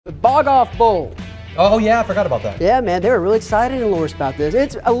Bog Off Bowl. Oh yeah, I forgot about that. Yeah, man, they were really excited in Loris about this.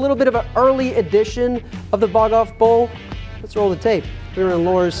 It's a little bit of an early edition of the Bog Off Bowl. Let's roll the tape. We were in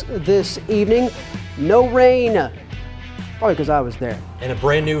Loris this evening. No rain, probably because I was there. And a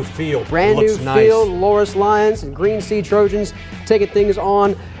brand new field. Brand new field, Loris Lions and Green Sea Trojans taking things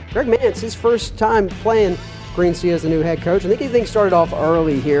on. Greg Mance, his first time playing Green Sea as the new head coach. I think things started off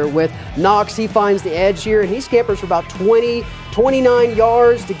early here with Knox. He finds the edge here, and he scampers for about 29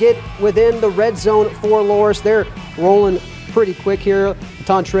 yards to get within the red zone for Loris. They're rolling pretty quick here.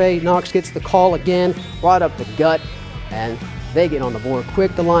 Tantre Knox gets the call again, right up the gut, and they get on the board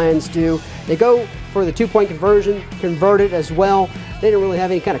quick, the Lions do. They go for the two-point conversion, converted as well. They didn't really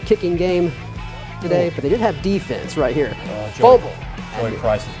have any kind of kicking game today, but they did have defense right here. Fumble. Joey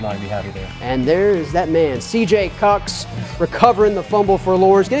Price is not going to be happy there. And there's that man, CJ Cox, recovering the fumble for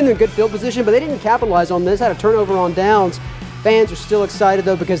Loris, getting in a good field position, but they didn't capitalize on this. Had a turnover on downs. Fans are still excited,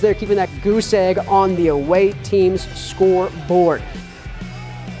 though, because they're keeping that goose egg on the away team's scoreboard.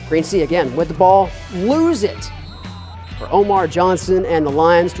 Green Sea, again, with the ball, lose it for Omar Johnson and the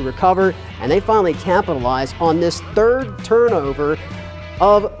Lions to recover, and they finally capitalize on this third turnover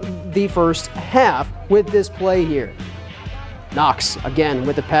of the first half with this play here. Knox, again,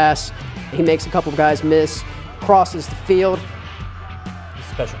 with the pass. He makes a couple of guys miss, crosses the field. He's a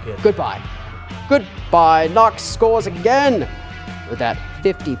special kid. Goodbye. Goodbye. Knox scores again with that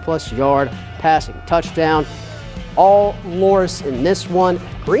 50-plus yard passing touchdown. All Loris in this one.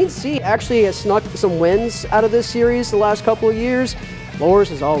 Green Sea actually has snuck some wins out of this series the last couple of years. Loris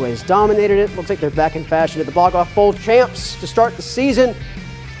has always dominated it. Looks like they're back in fashion at the Bog Off Bowl champs to start the season.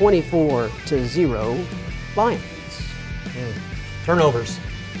 24-0 Lions. Turnovers.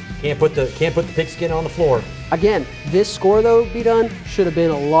 Can't put the pigskin on the floor. Again, this score though, B-Dun, should have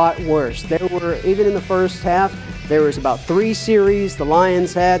been a lot worse. There were, even in the first half, there was about 3 series the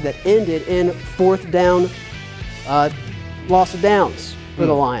Lions had that ended in fourth down, loss of downs for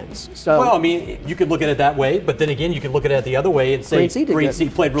the Lions. So, well, I mean, you could look at it that way, but then again, you could look at it the other way and say Green Sea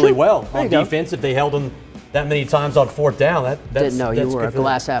played really well on defense. If they held them that many times on fourth down, that's didn't know you were a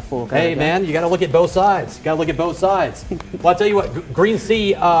glass half full guy. Hey, man, you got to look at both sides. Got to look at both sides. Well, I'll tell you what, Green Sea,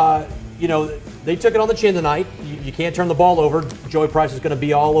 you know, they took it on the chin tonight. You can't turn the ball over. Joey Price is going to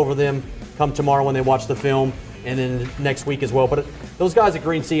be all over them come tomorrow when they watch the film, and then next week as well. But those guys at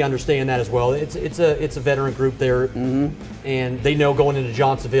Green Sea understand that as well. It's a veteran group there, and they know going into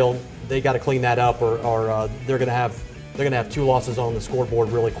Johnsonville they got to clean that up, or they're going to have 2 losses on the scoreboard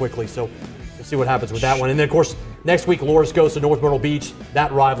really quickly. So we'll see what happens with that one. And then of course next week Loris goes to North Myrtle Beach.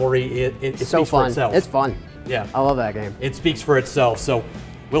 That rivalry it so speaks fun. For itself. It's fun. Yeah, I love that game. It speaks for itself. So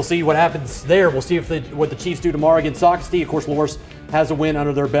we'll see what happens there. We'll see what the Chiefs do tomorrow against Saukesty. Of course, Loris has a win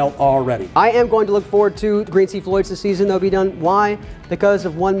under their belt already. I am going to look forward to the Green Sea Floyds this season. They'll be done. Why? Because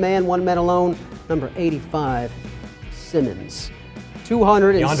of one man alone, number 85, Simmons.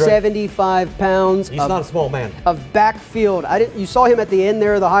 275 pounds. He's not a small man. Of backfield. You saw him at the end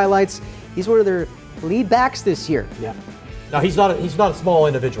there, the highlights. He's one of their lead backs this year. Yeah. No, he's not a small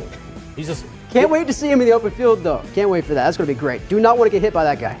individual. He's just. Can't wait to see him in the open field, though. Can't wait for that. That's going to be great. Do not want to get hit by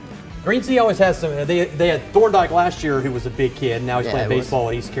that guy. Green Sea always has some. They had Thorndike last year, who was a big kid. Now he's playing baseball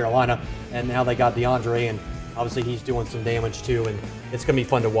at East Carolina, and now they got DeAndre, and obviously he's doing some damage too. And it's going to be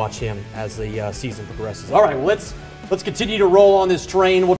fun to watch him as the season progresses. All right, well, let's continue to roll on this train.